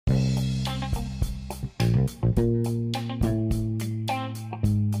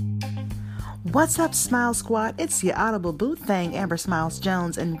What's up, Smile Squad? It's your audible boo thing, Amber Smiles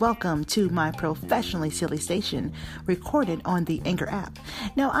Jones, and welcome to my professionally silly station, recorded on the Anchor app.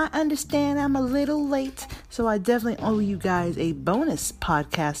 Now, I understand I'm a little late, so I definitely owe you guys a bonus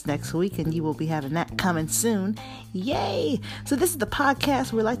podcast next week, and you will be having that coming soon. Yay! So this is the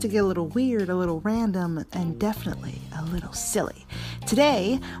podcast where we like to get a little weird, a little random, and definitely a little silly.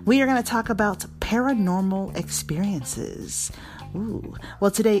 Today, we are going to talk about paranormal experiences. Ooh.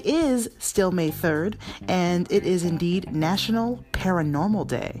 Well, today is still May 3rd, and it is indeed National Paranormal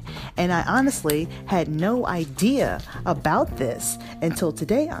Day. And I honestly had no idea about this until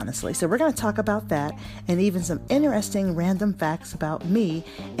today, honestly. So we're going to talk about that and even some interesting random facts about me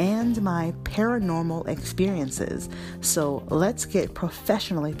and my paranormal experiences. So let's get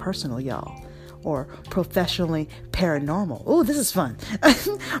professionally personal, y'all. Or professionally paranormal. Oh, this is fun.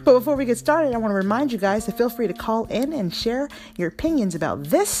 But before we get started, I want to remind you guys to feel free to call in and share your opinions about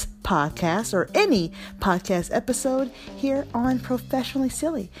this podcast or any podcast episode here on Professionally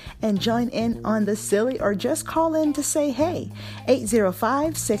Silly, and join in on the silly, or just call in to say hey.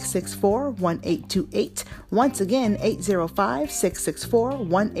 805-664-1828. Once again,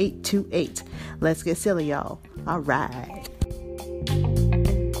 805-664-1828. Let's get silly, y'all. All right.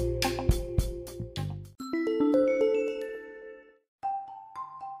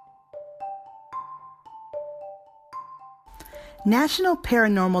 National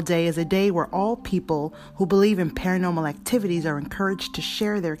Paranormal Day is a day where all people who believe in paranormal activities are encouraged to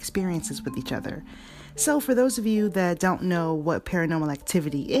share their experiences with each other. So for those of you that don't know what paranormal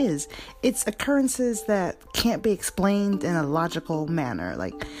activity is, it's occurrences that can't be explained in a logical manner,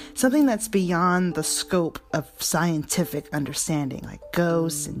 like something that's beyond the scope of scientific understanding, like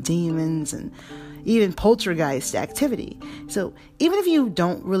ghosts and demons and even poltergeist activity. So even if you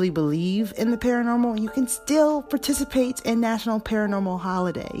don't really believe in the paranormal, you can still participate in National Paranormal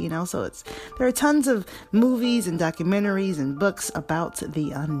Holiday, so there are tons of movies and documentaries and books about the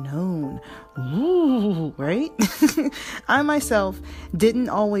unknown. Ooh, right? I myself didn't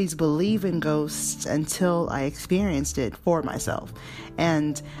always believe in ghosts until I experienced it for myself.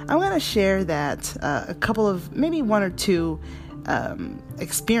 And I'm going to share that a couple of, maybe one or two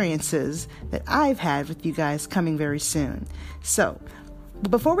experiences that I've had with you guys coming very soon. So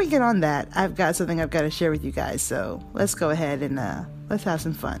before we get on that, I've got something I've got to share with you guys. So let's go ahead and let's have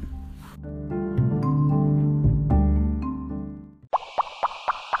some fun.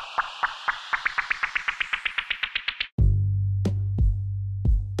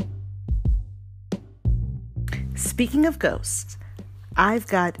 Speaking of ghosts, I've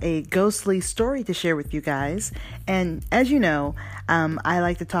got a ghostly story to share with you guys. And as you know, I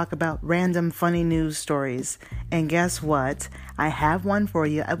like to talk about random funny news stories. And guess what? I have one for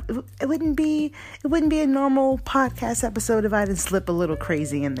you. It wouldn't be a normal podcast episode if I didn't slip a little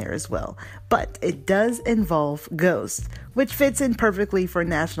crazy in there as well. But it does involve ghosts, which fits in perfectly for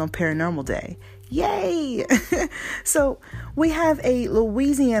National Paranormal Day. Yay! So we have a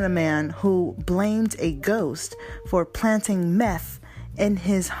Louisiana man who blamed a ghost for planting meth in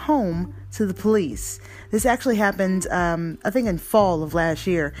his home to the police. This actually happened, I think in fall of last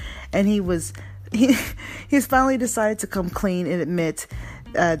year, and he's finally decided to come clean and admit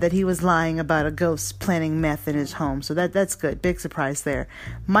that he was lying about a ghost planting meth in his home. So that's good. Big surprise there.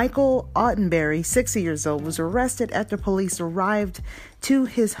 Michael Ottenberry, 60 years old, was arrested after police arrived to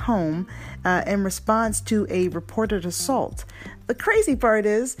his home in response to a reported assault. The crazy part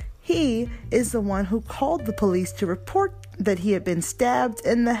is, he is the one who called the police to report that he had been stabbed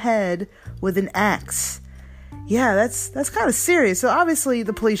in the head with an axe. Yeah, that's kind of serious. So obviously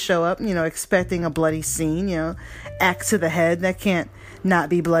the police show up, expecting a bloody scene, axe to the head. That can't not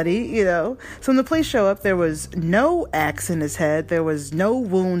be bloody, So when the police show up, there was no axe in his head. There was no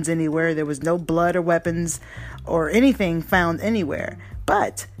wounds anywhere. There was no blood or weapons or anything found anywhere.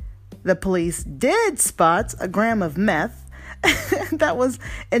 But the police did spot a gram of meth that was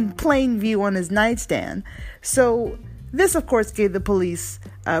in plain view on his nightstand. So this, of course, gave the police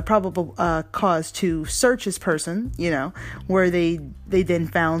probable cause to search his person, where they then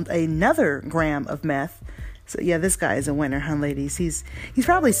found another gram of meth. So yeah, this guy is a winner, huh, ladies? He's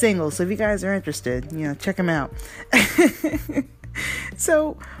probably single, so if you guys are interested, check him out.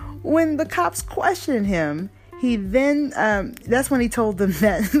 So when the cops questioned him, he then, that's when he told them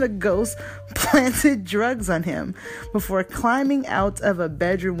that the ghost planted drugs on him before climbing out of a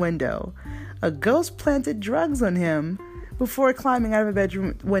bedroom window. A ghost planted drugs on him before climbing out of a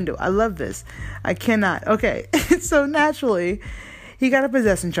bedroom window. I love this. I cannot. Okay. So naturally, he got a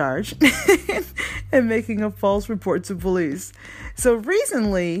possession charge and making a false report to police. So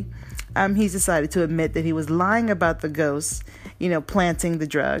recently, he's decided to admit that he was lying about the ghosts, planting the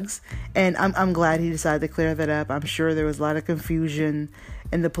drugs. And I'm glad he decided to clear that up. I'm sure there was a lot of confusion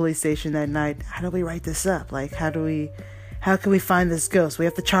in the police station that night. How do we write this up? Like, how can we find this ghost? We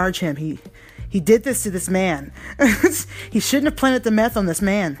have to charge him. He did this to this man. He shouldn't have planted the meth on this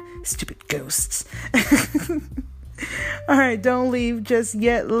man. Stupid ghosts. All right, don't leave just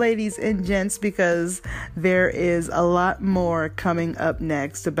yet, ladies and gents, because there is a lot more coming up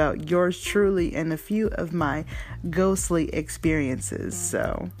next about yours truly and a few of my ghostly experiences.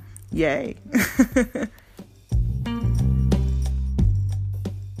 So, yay.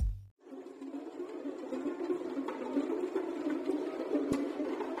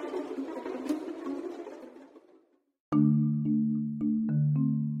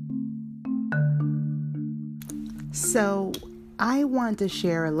 So, I want to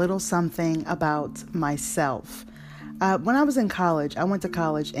share a little something about myself. When I was in college, I went to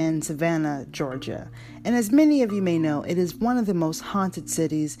college in Savannah, Georgia. And as many of you may know, it is one of the most haunted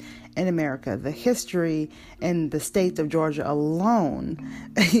cities in America. The history in the state of Georgia alone,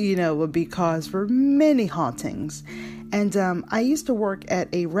 would be cause for many hauntings. And I used to work at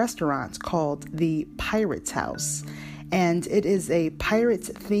a restaurant called the Pirates House. And it is a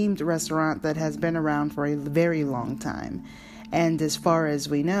Pirates-themed restaurant that has been around for a very long time. And as far as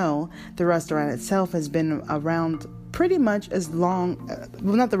we know, the restaurant itself has been around pretty much as long,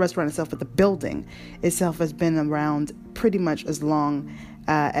 not the restaurant itself, but the building itself has been around pretty much as long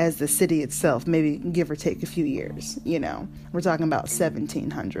as the city itself, maybe give or take a few years, We're talking about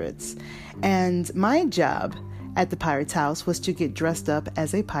 1700s. And my job at the Pirates House was to get dressed up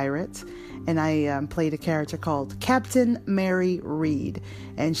as a pirate. And I played a character called Captain Mary Reed.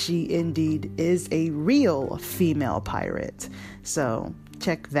 And she indeed is a real female pirate. So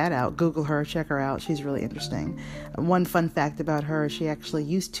check that out. Google her, check her out. She's really interesting. One fun fact about her, she actually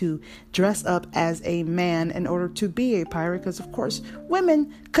used to dress up as a man in order to be a pirate. Because, of course,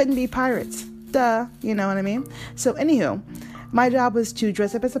 women couldn't be pirates. Duh, you know what I mean? So, anywho, my job was to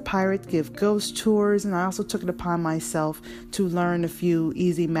dress up as a pirate, give ghost tours, and I also took it upon myself to learn a few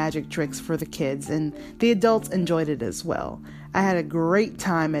easy magic tricks for the kids, and the adults enjoyed it as well. I had a great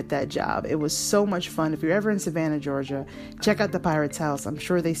time at that job. It was so much fun. If you're ever in Savannah, Georgia, check out the Pirates House. I'm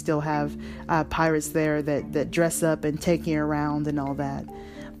sure they still have pirates there that dress up and take you around and all that.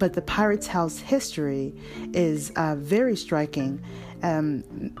 But the Pirates House history is very striking.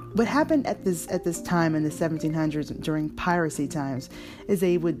 What happened at this time in the 1700s during piracy times is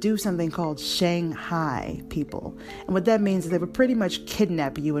they would do something called Shanghai people. And what that means is they would pretty much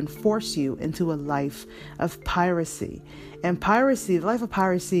kidnap you and force you into a life of piracy. And the life of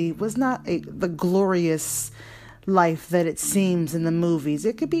piracy was not the glorious life that it seems in the movies.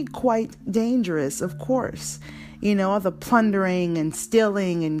 It could be quite dangerous, of course. All the plundering and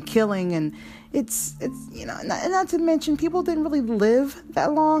stealing and killing, and it's not to mention people didn't really live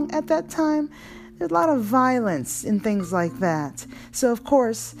that long at that time. There's a lot of violence and things like that. So, of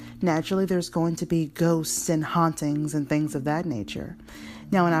course, naturally, there's going to be ghosts and hauntings and things of that nature.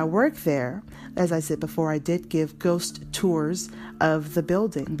 Now, when I worked there, as I said before, I did give ghost tours of the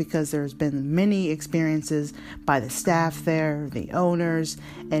building because there's been many experiences by the staff there, the owners,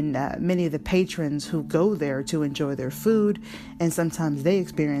 and many of the patrons who go there to enjoy their food, and sometimes they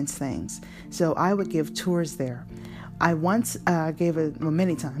experience things. So I would give tours there. I once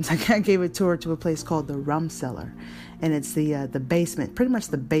many times, I gave a tour to a place called the Rum Cellar, and it's the basement, pretty much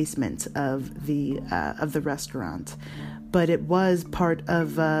the basement of the restaurant. But it was part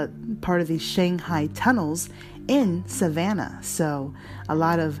of the Shanghai tunnels in Savannah. So a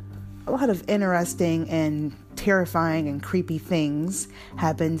lot of interesting and terrifying and creepy things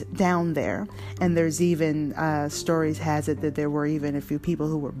happened down there. And there's even stories has it that there were even a few people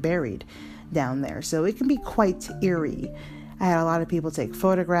who were buried down there. So it can be quite eerie. I had a lot of people take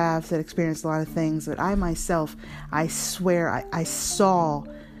photographs that experienced a lot of things, but I myself, I swear I saw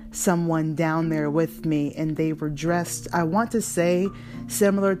someone down there with me, and they were dressed, I want to say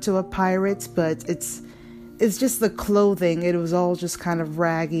similar to a pirate, but it's just the clothing. It was all just kind of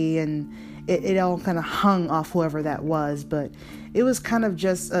raggy, and it all kind of hung off whoever that was, but it was kind of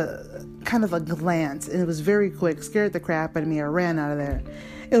just a glance, and it was very quick. Scared the crap out of me. I ran out of there.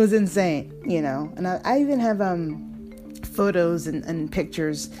 It was insane, and I even have photos and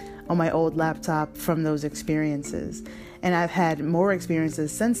pictures on my old laptop from those experiences. And I've had more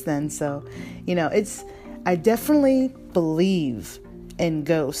experiences since then. So, I definitely believe in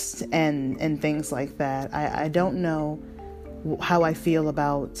ghosts and things like that. I don't know how I feel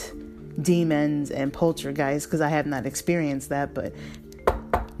about demons and poltergeists because I have not experienced that. But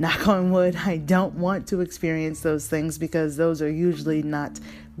knock on wood, I don't want to experience those things because those are usually not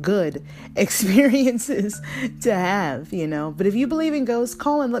good experiences to have, But if you believe in ghosts,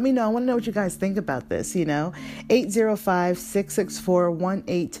 call and let me know. I want to know what you guys think about this,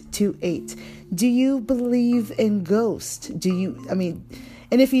 805-664-1828. Do you believe in ghosts?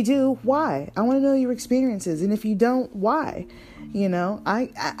 And if you do, why? I want to know your experiences. And if you don't, why?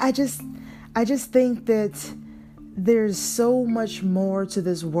 I just think that there's so much more to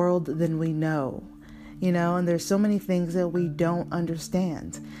this world than we know, and there's so many things that we don't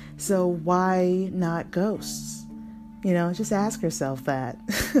understand. So why not ghosts? Just ask yourself that.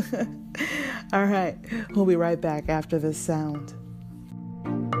 All right. We'll be right back after this sound.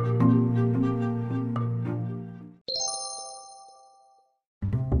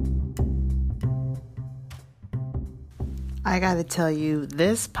 I gotta tell you,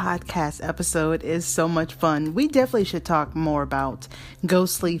 this podcast episode is so much fun. We definitely should talk more about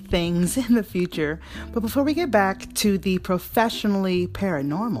ghostly things in the future. But before we get back to the professionally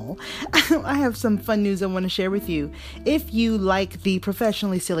paranormal, I have some fun news I want to share with you. If you like the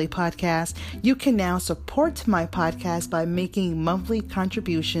Professionally Silly podcast, you can now support my podcast by making monthly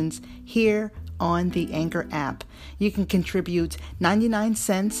contributions here on the Anchor app. You can contribute 99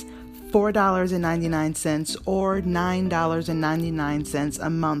 cents, $4.99 or $9.99 a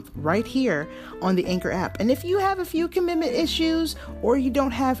month right here on the Anchor app. And if you have a few commitment issues or you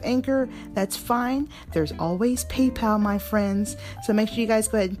don't have Anchor, that's fine. There's always PayPal, my friends. So make sure you guys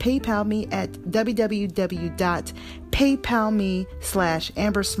go ahead and PayPal me at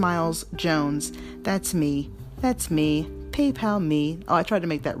www.paypal.me/AmberSmilesJones. That's me. PayPal me. Oh, I tried to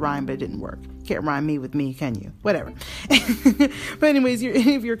make that rhyme, but it didn't work. Can't rhyme me with me, can you? Whatever. But anyways,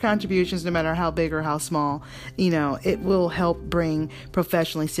 any of your contributions, no matter how big or how small, it will help bring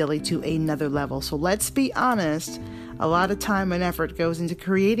Professionally Silly to another level. So let's be honest, a lot of time and effort goes into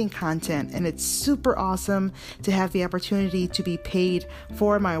creating content, and it's super awesome to have the opportunity to be paid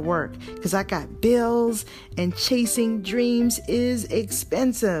for my work, because I got bills and chasing dreams is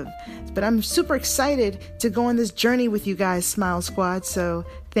expensive. But I'm super excited to go on this journey with you guys, Smile Squad. So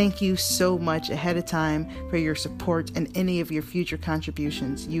thank you so much ahead of time for your support and any of your future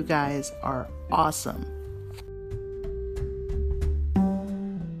contributions. You guys are awesome.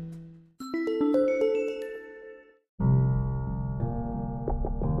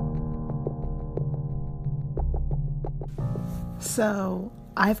 So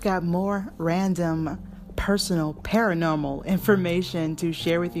I've got more random personal paranormal information to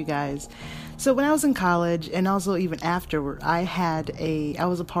share with you guys. So when I was in college, and also even afterward, I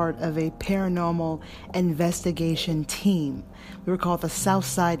was a part of a paranormal investigation team. We were called the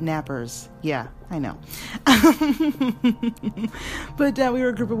Southside Nappers. Yeah, I know. But we were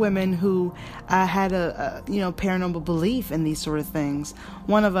a group of women who had a paranormal belief in these sort of things.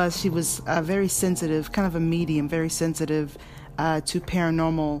 One of us, she was very sensitive, kind of a medium, very sensitive to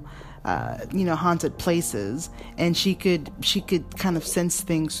paranormal haunted places, and she could kind of sense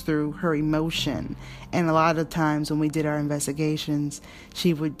things through her emotion. And a lot of times when we did our investigations,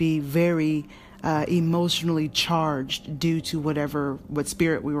 she would be very emotionally charged due to what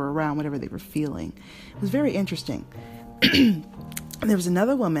spirit we were around, whatever they were feeling. It was very interesting. There was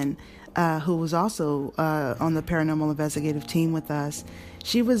another woman who was also on the paranormal investigative team with us.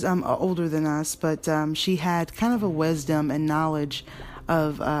 She was older than us, but she had kind of a wisdom and knowledge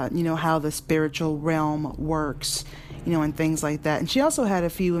of how the spiritual realm works, and things like that. And she also had a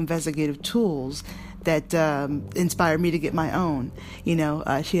few investigative tools that inspired me to get my own.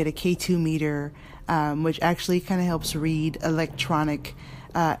 She had a K2 meter, which actually kind of helps read electronic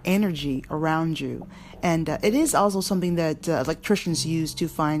energy around you. And it is also something that electricians use to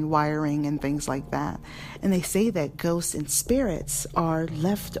find wiring and things like that. And they say that ghosts and spirits are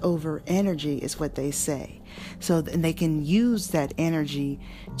leftover energy, is what they say. So, and they can use that energy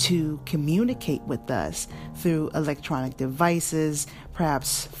to communicate with us through electronic devices,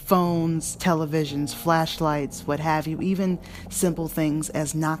 perhaps phones, televisions, flashlights, what have you, even simple things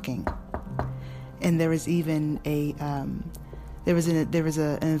as knocking. And there is even there was an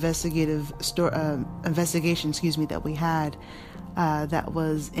investigative investigation, that we had that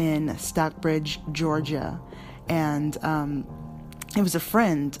was in Stockbridge, Georgia, and it was a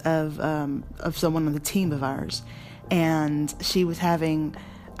friend of someone on the team of ours, and she was having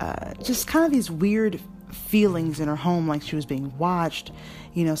just kind of these weird feelings in her home, like she was being watched.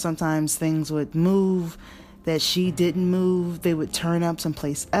 Sometimes things would move that she didn't move; they would turn up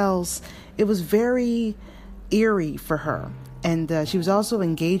someplace else. It was very eerie for her. And she was also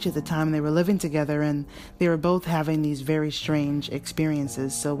engaged at the time. They were living together, and they were both having these very strange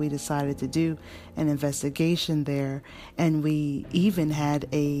experiences. So we decided to do an investigation there, and we even had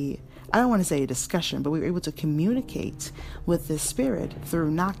a I don't want to say a discussion, but we were able to communicate with the spirit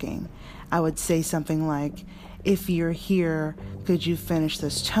through knocking. I would say something like, if you're here, could you finish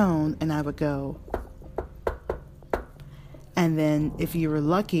this tone? And I would go, and then if you were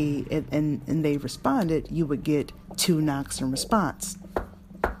lucky and they responded, you would get 2 knocks in response.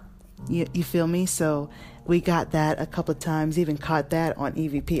 You feel me? So we got that a couple of times, even caught that on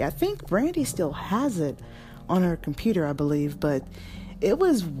EVP. I think Brandy still has it on her computer, I believe, but it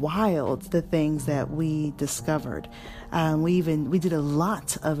was wild, the things that we discovered. We did a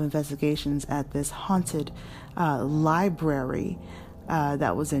lot of investigations at this haunted library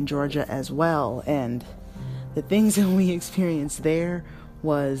that was in Georgia as well, and the things that we experienced there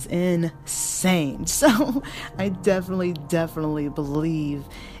was insane. So I definitely believe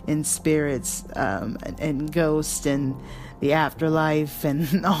in spirits and ghosts and the afterlife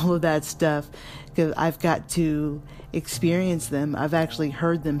and all of that stuff, because I've got to experience them. I've actually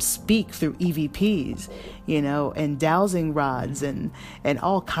heard them speak through EVPs, and dowsing rods and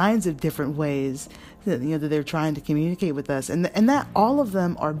all kinds of different ways that, that they're trying to communicate with us, and that all of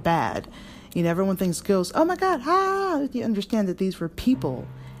them are bad. Everyone thinks ghosts, oh my God, you understand that these were people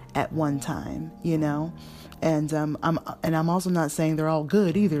at one time, and I'm also not saying they're all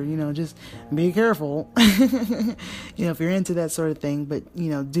good either, just be careful, if you're into that sort of thing, but,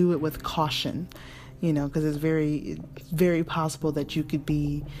 do it with caution, because it's very, very possible that you could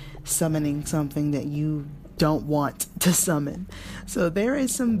be summoning something that you don't want to summon. So there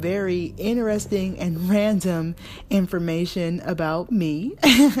is some very interesting and random information about me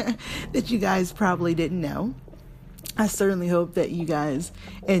that you guys probably didn't know. I certainly hope that you guys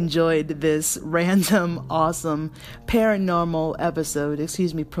enjoyed this random, awesome, paranormal episode,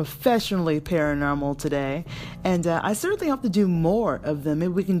 professionally paranormal today. And I certainly hope to do more of them.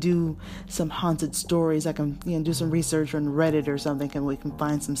 Maybe we can do some haunted stories. I can do some research on Reddit or something, and we can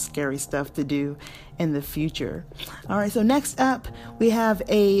find some scary stuff to do in the future. All right, so next up, we have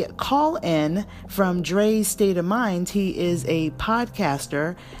a call-in from Dre's State of Mind. He is a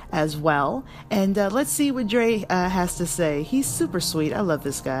podcaster as well. And let's see what Dre has to say. He's super sweet. I love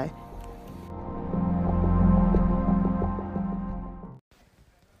this guy.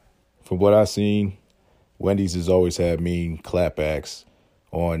 From what I've seen, Wendy's has always had mean clapbacks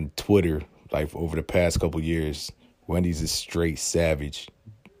on Twitter. Like over the past couple years, Wendy's is straight savage.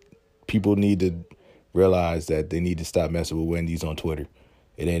 People need to realize that they need to stop messing with Wendy's on Twitter.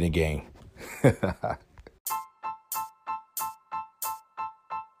 It ain't a game.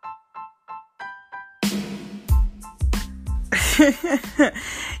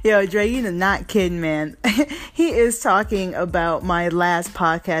 Yo, Dre, you're not kidding, man. He is talking about my last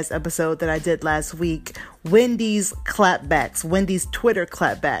podcast episode that I did last week, Wendy's clapbacks, Wendy's Twitter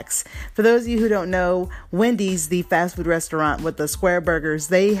clapbacks. For those of you who don't know, Wendy's, the fast food restaurant with the square burgers,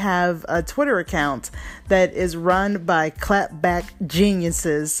 they have a Twitter account that is run by clapback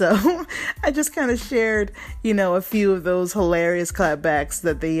geniuses. So I just kind of shared, a few of those hilarious clapbacks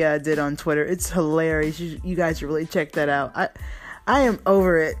that they did on Twitter. It's hilarious. You guys should really check that out. I am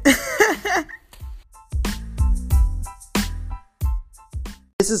over it.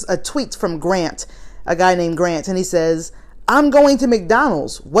 This is a tweet from Grant, a guy named Grant, and he says, I'm going to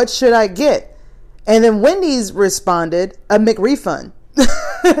McDonald's. What should I get? And then Wendy's responded, a McRefund.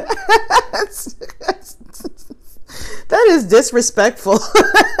 That is disrespectful.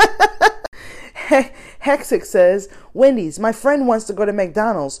 Hexic says, Wendy's, my friend wants to go to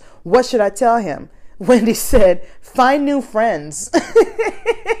McDonald's. What should I tell him? Wendy said, find new friends.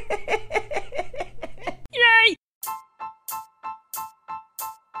 Yay!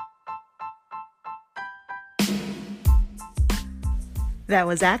 That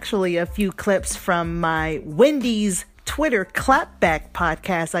was actually a few clips from my Wendy's Twitter clapback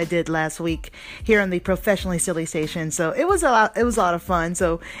podcast I did last week here on the Professionally Silly Station. So it was a lot of fun.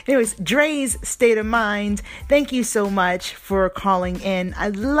 So anyways, Dre's State of Mind, thank you so much for calling in. I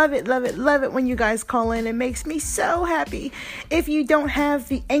love it when you guys call in. It makes me so happy. If you don't have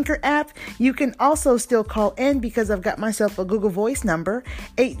the Anchor app, you can also still call in, because I've got myself a Google Voice number,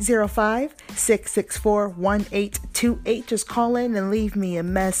 805-664-1828. Just call in and leave me a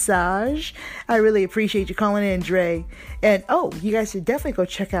message. I really appreciate you calling in, Dre. And you guys should definitely go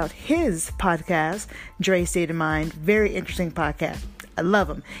check out his podcast, Dre's State of Mind. Very interesting podcast. I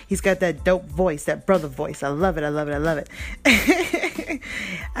love him. He's got that dope voice, that brother voice. I love it. I love it.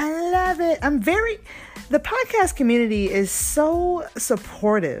 The podcast community is so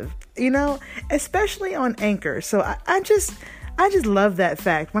supportive, especially on Anchor. So I just love that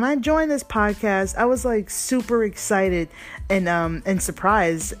fact. When I joined this podcast, I was like super excited and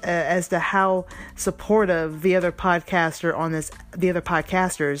surprised as to how supportive the other podcasters on this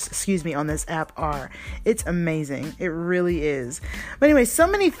app are. It's amazing. It really is. But anyway, so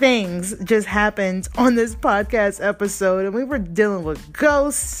many things just happened on this podcast episode, and we were dealing with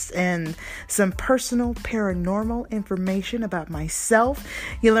ghosts and some personal paranormal information about myself.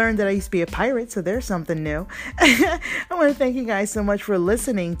 You learned that I used to be a pirate, so there's something new. I want to thank you guys so much for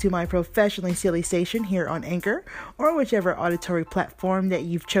listening to my Professionally Silly station here on Anchor, or whichever auditory platform that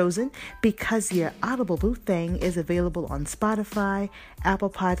you've chosen, because your Audible Boo thing is available on Spotify,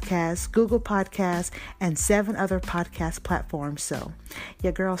 Apple Podcasts, Google Podcasts, and 7 other podcast platforms. So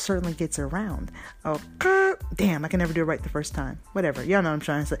your girl certainly gets around. Okay. Damn, I can never do it right the first time. Whatever. Y'all know what I'm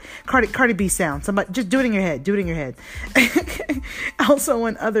trying to say. Cardi B sound. Somebody just do it in your head. Do it in your head. Also,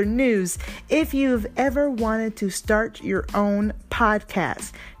 in other news, if you've ever wanted to start your own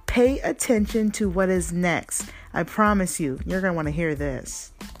podcast, pay attention to what is next. I promise you, you're going to want to hear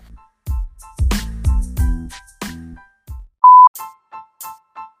this.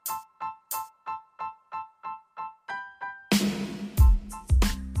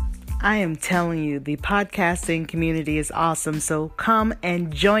 I am telling you, the podcasting community is awesome. So come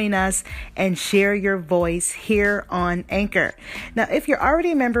and join us and share your voice here on Anchor. Now, if you're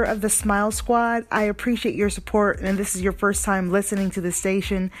already a member of the Smile Squad, I appreciate your support. And this is your first time listening to the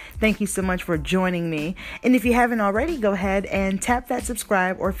station, thank you so much for joining me. And if you haven't already, go ahead and tap that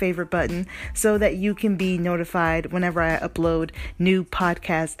subscribe or favorite button so that you can be notified whenever I upload new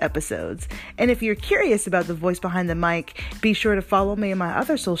podcast episodes. And if you're curious about the voice behind the mic, be sure to follow me on my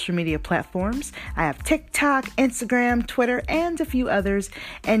other social media platforms. I have TikTok, Instagram, Twitter, and a few others,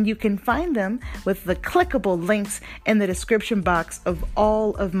 and you can find them with the clickable links in the description box of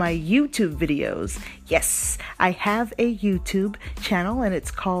all of my YouTube videos. Yes, I have a YouTube channel, and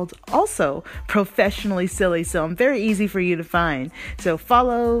it's called also Professionally Silly, so I'm very easy for you to find. So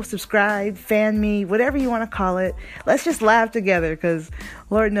follow, subscribe, fan me, whatever you want to call it. Let's just laugh together, because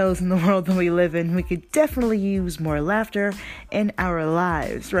Lord knows in the world that we live in, we could definitely use more laughter in our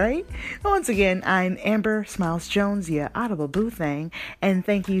lives, right? Once again, I'm Amber Smiles Jones, your Audible Boo thing, and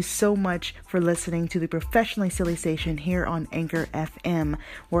thank you so much for listening to the Professionally Silly station here on Anchor FM,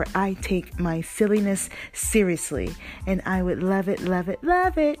 where I take my silliness seriously. And I would love it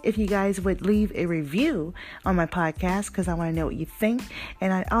if you guys would leave a review on my podcast, because I want to know what you think.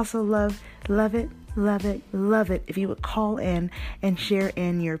 And I also love it if you would call in and share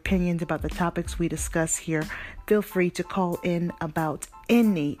in your opinions about the topics we discuss here. Feel free to call in about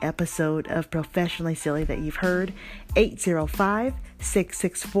any episode of Professionally Silly that you've heard.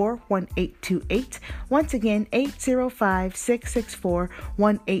 805-664-1828. Once again,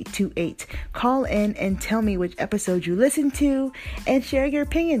 805-664-1828. Call in and tell me which episode you listened to and share your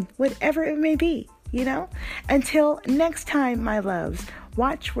opinion, whatever it may be, you know? Until next time, my loves,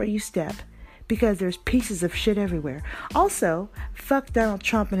 watch where you step, because there's pieces of shit everywhere. Also, fuck Donald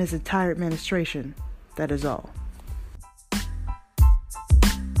Trump and his entire administration. That is all.